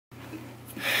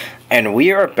And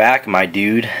we are back, my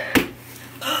dude.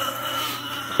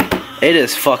 It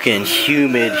is fucking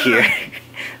humid here.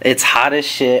 It's hot as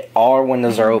shit. All our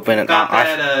windows are open. Got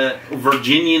that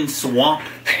Virginian swamp.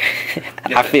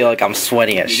 I feel like I'm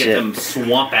sweating at you shit. You get them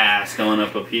swamp ass going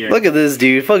up here. Look at this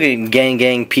dude. Fucking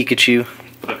gang Pikachu.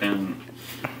 Fucking,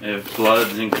 if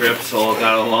Bloods and Crips all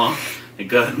got along, it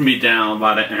got me down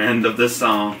by the end of this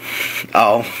song.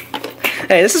 Oh.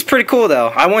 Hey, this is pretty cool though.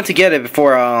 I went to get it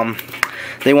before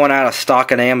they went out of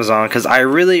stock on Amazon because I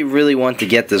really want to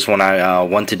get this when I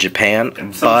went to Japan.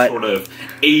 Some sort of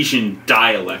Asian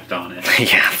dialect on it.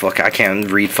 Yeah, fuck, I can't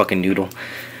read fucking noodle.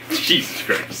 Jesus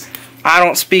Christ. I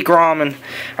don't speak ramen.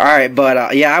 Alright,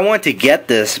 but yeah, I went to get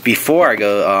this before I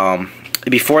go,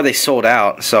 before they sold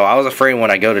out. So I was afraid when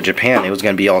I go to Japan it was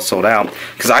going to be all sold out.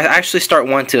 Because I actually I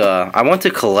want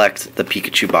to collect the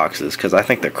Pikachu boxes because I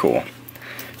think they're cool.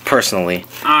 Personally,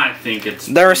 I think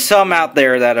there are some out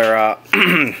there that are,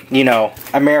 you know,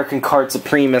 American card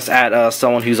supremacists at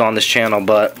someone who's on this channel,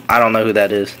 but I don't know who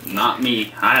that is. Not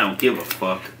me. I don't give a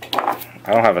fuck.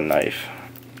 I don't have a knife.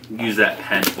 Use that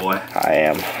pen, boy. I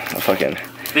am.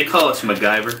 They call us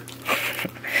MacGyver.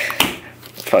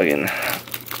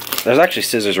 There's actually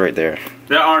scissors right there.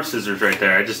 There are scissors right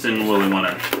there. I just didn't really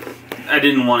want to. I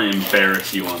didn't want to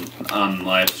embarrass you on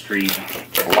live stream.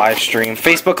 Live stream,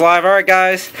 Facebook Live. All right,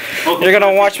 guys, you're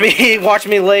gonna watch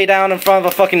me lay down in front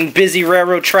of a fucking busy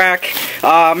railroad track.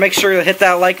 Make sure to hit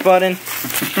that like button.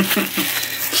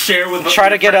 Share with. Try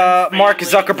to get Mark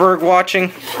Zuckerberg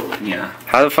watching. Yeah.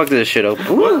 How the fuck did this shit open?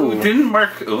 Ooh. What? Didn't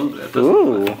Mark? Ooh.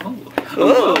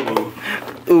 Ooh.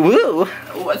 Ooh.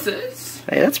 What's this?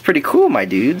 Hey, that's pretty cool, my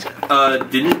dudes.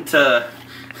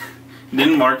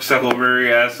 Didn't Mark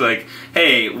Zuckerberg ask, like,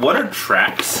 hey, what are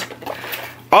traps?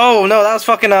 Oh, no, that was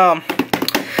fucking,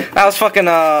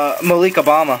 Malik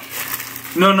Obama.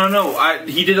 No.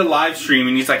 He did a live stream,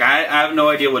 and he's like, I have no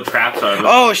idea what traps are.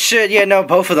 Oh, shit, yeah, no,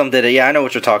 both of them did it. Yeah, I know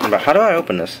what you're talking about. How do I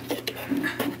open this?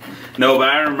 No, but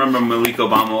I remember Malik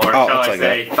Obama, or shall I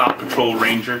say, Thought Patrol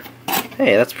Ranger.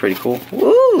 Hey, that's pretty cool.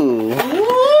 Woo!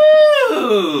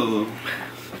 Woo!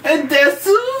 And that's...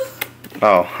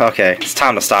 Oh, okay. It's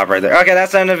time to stop right there. Okay,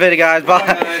 that's the end of the video, guys. Bye.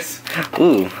 Guys.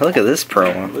 Ooh, look at this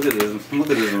promo. Look at this. Look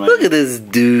at this, man. Look at this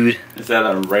dude. Is that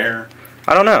a rare?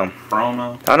 I don't know.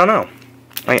 Promo? I don't know.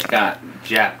 It's got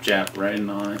Jap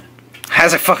writing on it.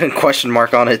 Has a fucking question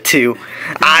mark on it too.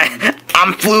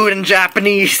 I'm fluent in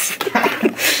Japanese.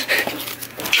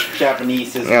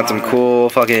 Japanese is. Got some cool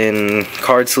fucking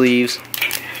card sleeves.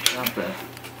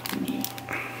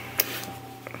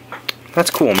 That's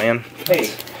cool, man.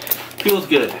 Hey. Feels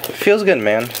good. It feels good,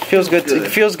 man. Feels good. It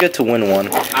feels good to win one.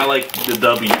 I like the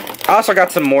W. I also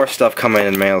got some more stuff coming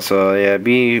in the mail, so yeah,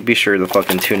 be sure to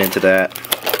fucking tune into that.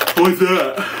 What's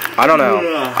that? I don't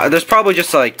know. There's probably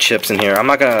just like chips in here. I'm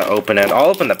not gonna open it.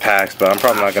 I'll open the packs, but I'm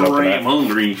probably not gonna open it. I'm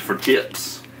hungry for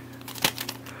chips.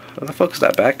 What the fuck is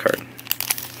that back card?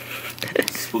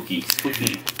 Spooky.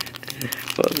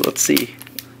 Well, let's see.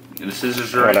 The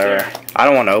scissors are right there. I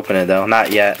don't want to open it though.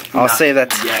 Not yet. I'll save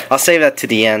that to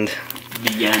the end.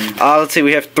 The end. Let's see.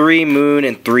 We have 3 moon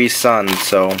and 3 sun.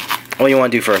 So, what do you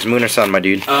want to do first? Moon or sun, my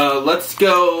dude? Let's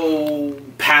go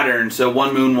pattern. So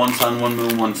 1 moon, 1 sun, 1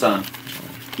 moon, 1 sun.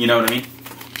 You know what I mean?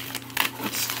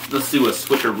 Let's do a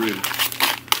switcheroo.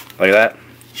 Like that?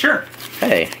 Sure.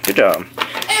 Hey, good job.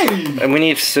 Hey. And we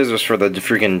need scissors for the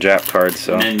freaking Jap cards.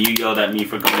 So. And then you yelled at me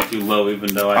for going too low,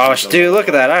 even though I. Oh, dude, look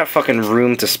at that! I have fucking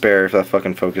room to spare if that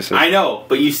fucking focuses. I know,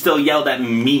 but you still yelled at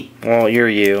me. Well, you're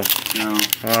you. No.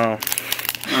 Oh.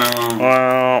 Oh.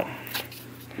 Well.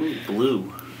 Ooh,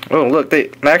 blue. Oh, look,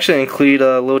 they actually include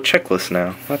a little checklist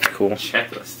now. That's cool.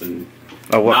 Checklist and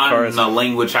what not cards? in the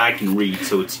language I can read,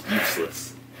 so it's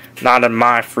useless. Not in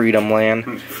my freedom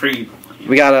land. Freedom.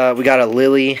 We got a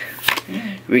Lily.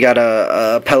 We got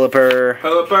a Pelipper.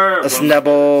 A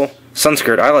Snubble.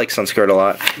 Sunskirt. I like Sunskirt a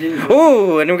lot.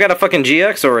 Ooh, and we got a fucking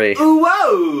GX already. Ooh,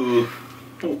 whoa!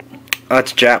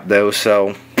 That's Jap though,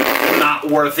 so. Not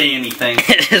worth anything.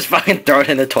 Just fucking throw it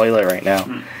in the toilet right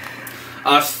now.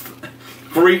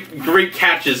 Great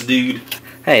catches, dude.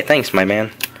 Hey, thanks, my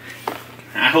man.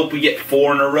 I hope we get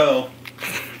 4 in a row.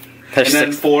 And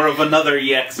then 4 of another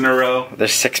EX in a row.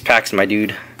 There's 6 packs, my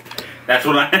dude. That's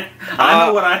what I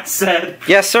know what I said.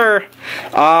 Yes, sir.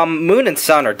 Moon and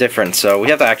sun are different, so we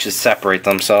have to actually separate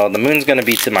them. So the moon's gonna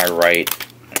be to my right,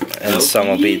 and the sun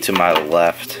will be to my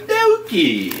left.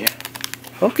 Dokie.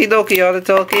 Okie dokie,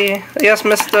 okie. Yes,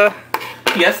 mister.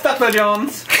 Yes, Dr.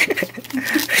 Jones.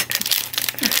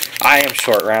 I am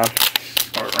short round.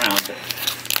 Short round.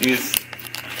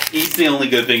 He's the only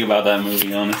good thing about that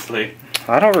movie, honestly.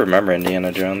 I don't remember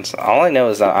Indiana Jones. All I know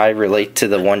is that I relate to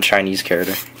the one Chinese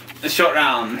character. Short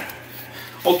round.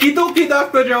 Okie dokie,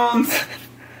 Dr. Jones.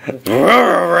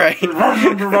 Right.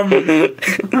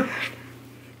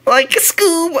 Like,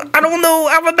 Scoob, I don't know.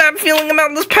 I have a bad feeling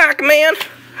about this pack, man.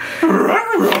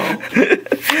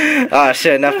 Ah,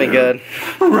 shit, nothing good.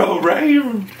 Raggy.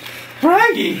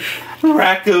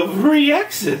 Rack of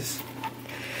 3X's.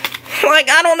 Like,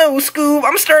 I don't know, Scoob.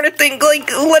 I'm starting to think,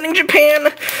 like, letting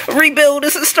Japan rebuild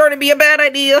is starting to be a bad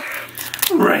idea.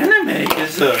 Ranime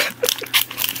is a...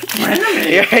 Ranime?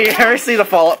 Yeah, you ever see the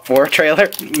Fallout 4 trailer?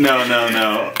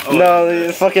 No. Oh,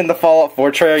 no, fucking the Fallout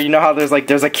 4 trailer. You know how there's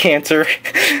a cancer?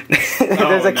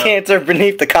 There's a cancer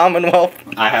beneath the Commonwealth?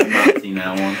 I have not seen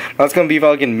that one. That's gonna be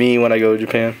fucking me when I go to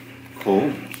Japan.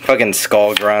 Cool. Fucking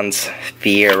Skullgrunts,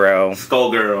 Fiero.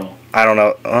 Skullgirl. I don't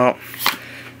know.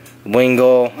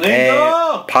 Wingle.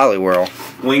 And Poliwhirl.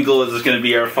 Wingle is going to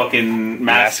be our fucking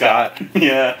mascot.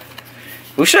 Yeah.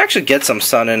 We should actually get some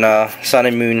Sun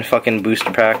and Moon fucking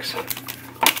booster packs.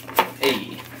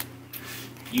 Hey.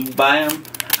 You buy them,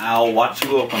 I'll watch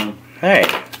you open them. Hey,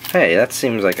 that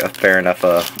seems like a fair enough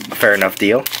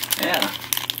deal. Yeah.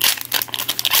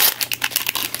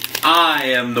 I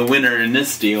am the winner in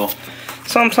this deal.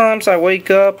 Sometimes I wake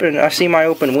up and I see my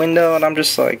open window and I'm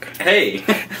just like... Hey,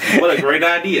 what a great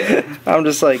idea. I'm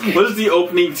just like... What is the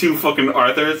opening to fucking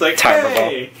Arthur? It's like,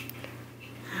 hey!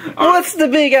 What's the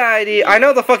big idea? I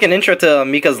know the fucking intro to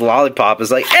Mika's Lollipop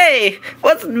is like, hey,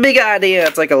 what's the big idea?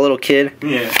 It's like a little kid.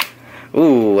 Yeah.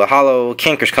 Ooh, a hollow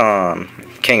Kangaskhan.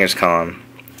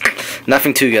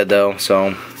 Nothing too good though,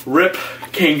 so... Rip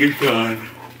Kangaskhan.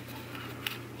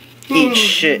 Eat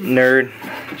shit, nerd.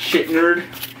 Shit, nerd.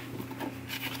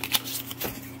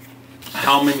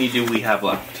 How many do we have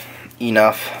left?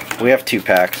 Enough. We have 2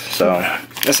 packs, so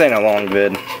this ain't a long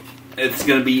vid. It's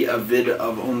gonna be a vid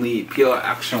of only pure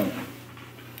action.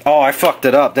 Oh, I fucked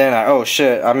it up, didn't I? Oh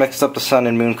shit, I mixed up the Sun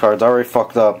and Moon cards. I already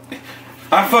fucked up.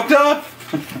 I fucked up!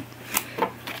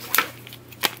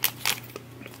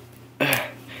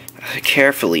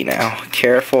 Carefully now.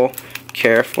 Careful.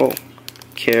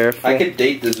 I could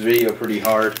date this video pretty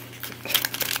hard.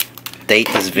 Date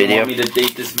this video? You want me to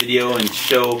date this video and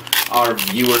show our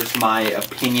viewers my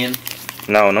opinion?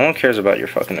 No one cares about your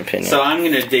fucking opinion. So I'm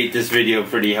gonna date this video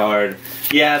pretty hard.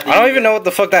 Yeah. I don't even know what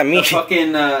the fuck that means.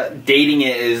 Fucking dating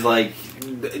it is like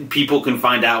people can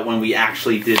find out when we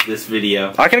actually did this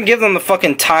video. I can give them the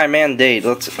fucking time and date.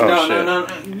 Let's. Oh shit. No.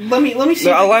 Let me see.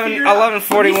 11:41.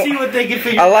 Let me see what they can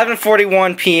figure.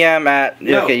 11:41 p.m. at.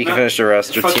 No, okay, you can finish the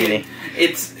rest.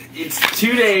 It's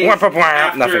 2 days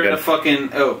after the fucking.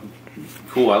 Oh,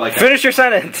 cool. I like that. Finish your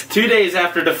sentence. 2 days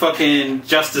after the fucking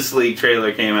Justice League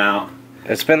trailer came out.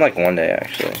 It's been like 1 day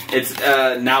actually. It's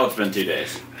now it's been 2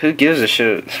 days. Who gives a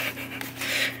shit?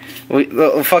 We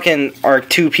fucking are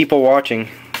 2 people watching.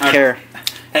 Care.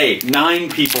 Hey, 9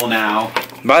 people now.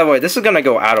 By the way, this is gonna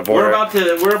go out of order.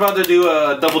 We're about to do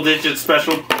a double-digit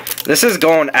special. This is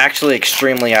going actually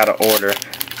extremely out of order.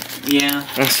 Yeah.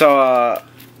 So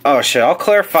oh shit, I'll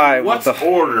clarify. What's the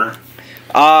order?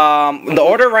 The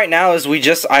order right now is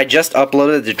I just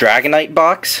uploaded the Dragonite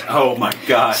box. Oh my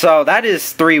god. So that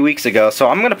is 3 weeks ago. So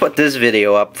I'm gonna put this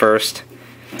video up first.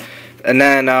 And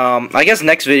then, I guess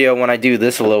next video when I do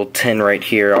this little tin right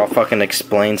here, I'll fucking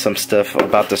explain some stuff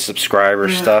about the subscriber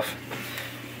stuff.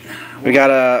 We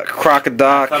got a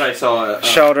Crocodile. I thought I saw a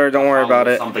Shelter, don't worry about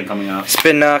it. Something coming up.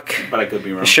 Spinook. But I could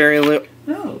be wrong. Sherry Loop.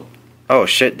 No. Oh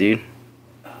shit, dude.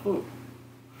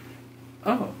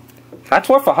 Oh. That's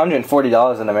worth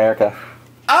 $140 in America.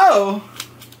 Oh.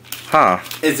 Huh.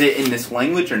 Is it in this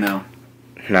language or no?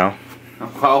 No.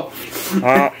 Well.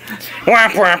 Yeah,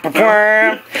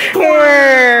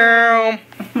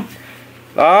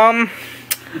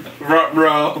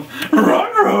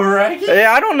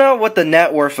 I don't know what the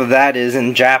net worth of that is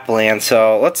in Japland,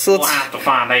 so let's we'll have to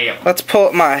find out. Let's pull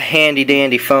up my handy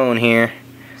dandy phone here.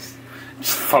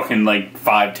 Just fucking like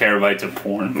 5 terabytes of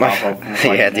porn.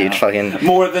 Yeah, dude, fucking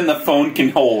more than the phone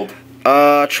can hold.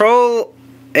 Troll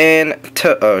and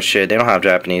oh shit, they don't have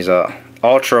Japanese.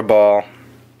 Ultra Ball.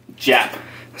 Jap.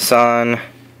 Sun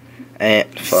and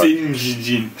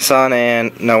Sun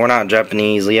and no, we're not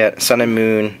Japanese yet. Sun and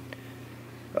Moon.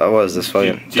 What is this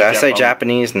fucking? Did I say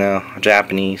Japanese? No,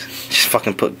 Japanese. Just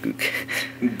fucking put gook.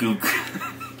 Gook.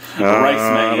 Rice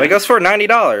man. It goes for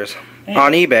 $90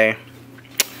 on eBay.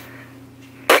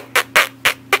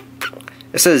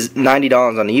 It says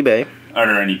 $90 on eBay. Are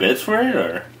there any bids for it,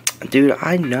 or? Dude,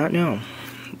 I do not know.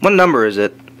 What number is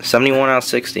it? 71 out of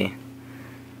 60.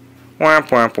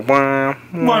 It's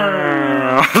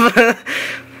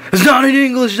not in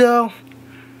English though.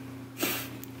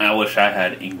 I wish I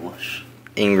had English.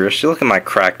 English. You look at my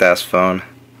cracked ass phone.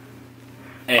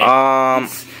 Hey,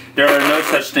 There are no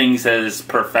such things as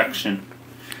perfection.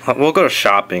 We'll go to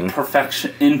shopping.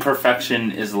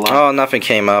 Imperfection is love. Oh, nothing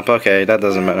came up. Okay, that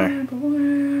doesn't matter.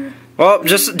 Well,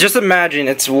 just imagine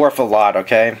it's worth a lot.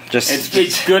 Okay,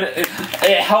 it's good.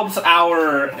 It helps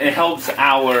our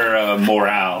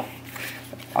morale.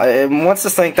 I want to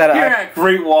think that You're at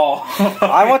Great Wall.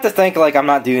 I want to think like I'm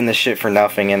not doing this shit for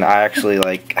nothing, and I actually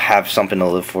like have something to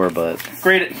live for. But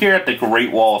here at the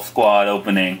Great Wall Squad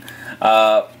opening,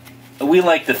 we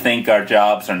like to think our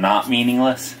jobs are not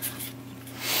meaningless.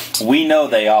 We know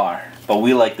they are, but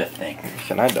we like to think.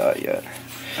 Can I die yet?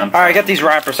 Alright, get these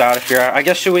wrappers out of here. I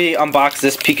guess should we unbox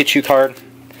this Pikachu card?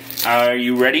 Are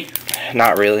you ready?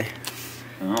 Not really.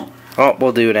 Oh. Oh,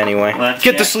 we'll do it anyway.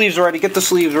 Get the sleeves ready. Get the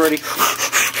sleeves ready.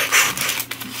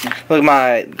 Look at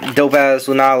my dope-ass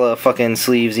Lunala fucking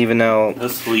sleeves, even though...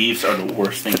 Those sleeves are the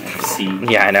worst thing I've seen.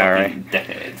 Yeah, I know, right? In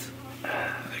decades.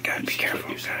 I gotta be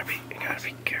careful. Gotta be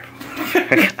careful.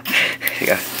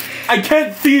 I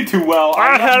can't see too well.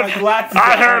 I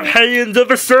have hands of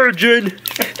a surgeon.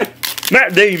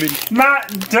 Matt Damon.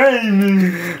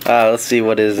 Let's see,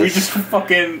 what is this? We just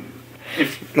fucking...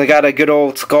 They got a good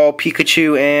old Skull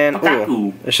Pikachu and... Pikachu.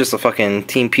 Ooh, it's just a fucking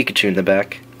Team Pikachu in the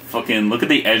back. Fucking look at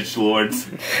the edgelords.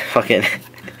 Fucking...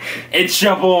 It's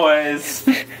your boys.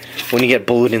 When you get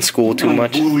bullied in school too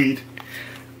much. Bullied.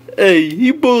 Hey,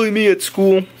 you bully me at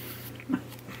school.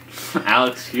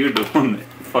 Alex, you're the one that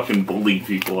fucking bullied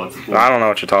people at school. I don't know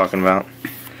what you're talking about.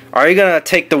 Are you gonna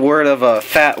take the word of a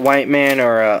fat white man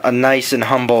or a nice and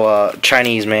humble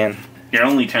Chinese man? You're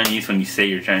only Chinese when you say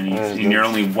you're Chinese, and you're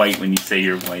only white when you say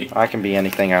you're white. I can be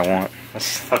anything I want.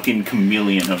 That's fucking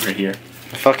chameleon over here.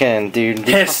 Fucking dude.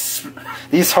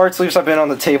 These heart sleeves have been on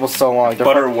the table so long. They're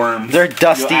butterworms. They're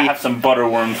dusty. I have some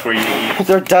butterworms for you to eat.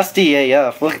 They're dusty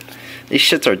AF. Look, these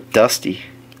shits are dusty.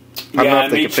 I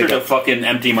made sure to fucking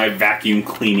empty my vacuum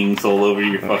cleanings all over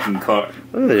your fucking card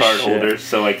holders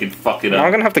so I could fuck it up.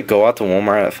 I'm gonna have to go out to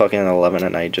Walmart at fucking 11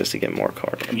 at night just to get more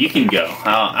card. You can go.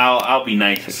 I'll be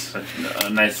nice,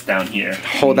 nice down here.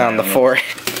 Hold down the fort.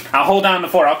 I'll hold down the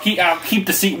fort. I'll keep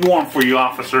the seat warm for you,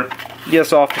 officer.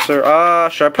 Yes, officer.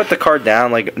 Should I put the card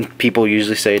down like people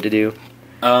usually say to do?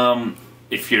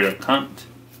 If you're a cunt.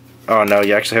 Oh no,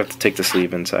 you actually have to take the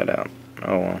sleeve inside out.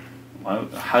 Oh well.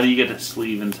 How do you get a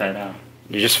sleeve inside out?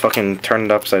 You just fucking turn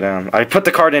it upside down. I put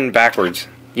the card in backwards.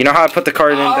 You know how I put the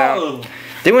card in down?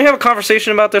 Didn't we have a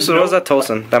conversation about this, or was that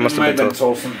Tolson? That must have been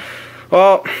Tolson.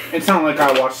 Well, it's not like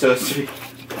I watched those.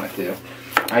 I do.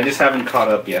 I just haven't caught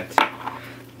up yet.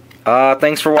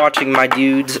 Thanks for watching, my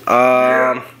dudes.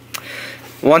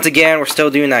 Once again, we're still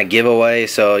doing that giveaway,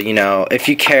 so, you know, if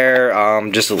you care,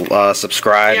 just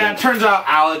subscribe. Yeah, it turns out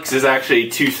Alex is actually a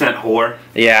 2-cent whore.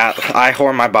 Yeah, I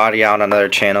whore my body out on other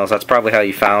channels. That's probably how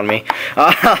you found me.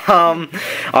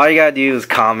 All you gotta do is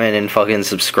comment and fucking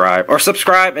subscribe. Or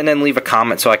subscribe and then leave a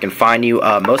comment so I can find you.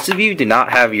 Most of you do not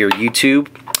have your YouTube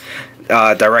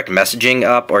direct messaging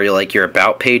up or your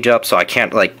about page up, so I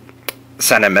can't, like,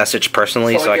 send a message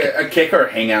personally. So like a kick or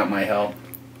hangout might help.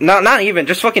 Not even.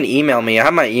 Just fucking email me. I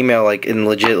have my email, like, in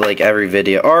legit, like, every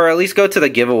video. Or at least go to the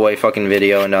giveaway fucking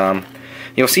video and,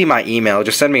 you'll see my email.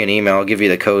 Just send me an email. I'll give you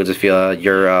the codes if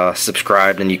you're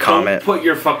subscribed and you comment. Don't put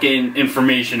your fucking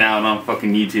information out on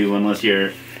fucking YouTube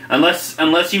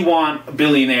unless you want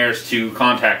billionaires to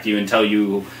contact you and tell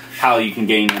you how you can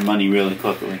gain your money really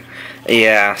quickly.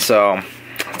 Yeah, so...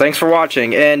 Thanks for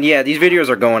watching, and yeah, these videos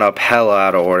are going up hella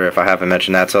out of order if I haven't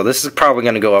mentioned that, so this is probably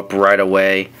going to go up right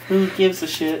away. Who gives a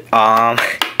shit?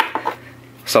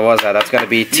 So what's that? That's going to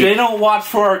be... They don't watch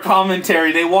for our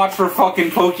commentary, they watch for fucking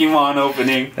Pokemon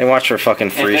opening. They watch for fucking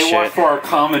free shit. If they watch for our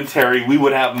commentary, we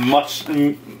would have much,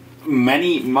 I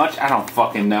don't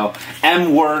fucking know,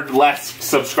 M-word less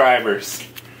subscribers.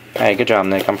 Hey, good job,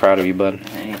 Nick. I'm proud of you, bud.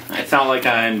 Hey, it's not like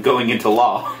I'm going into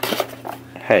law.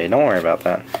 Hey, don't worry about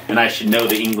that. And I should know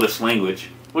the English language.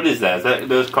 What is that? Is that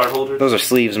those card holders? Those are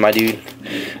sleeves, my dude.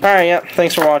 Alright, yeah.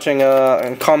 Thanks for watching.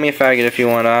 Call me a faggot if you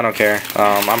want. I don't care.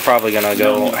 I'm probably gonna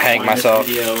go hang myself.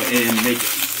 Video and make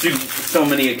so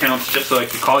many accounts just so I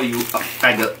can call you a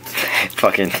faggot.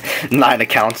 Fucking 9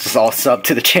 accounts just all sub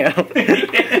to the channel.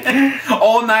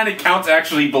 All 9 accounts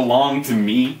actually belong to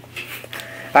me.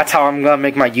 That's how I'm gonna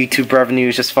make my YouTube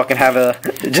revenues. Just fucking have a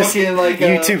like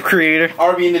YouTube creator.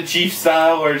 Arby and the Chief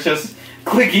style, where it's just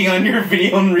clicking on your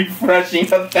video and refreshing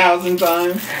 1,000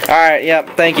 times. Alright,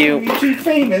 yep, thank you. YouTube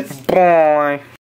famous. Bye.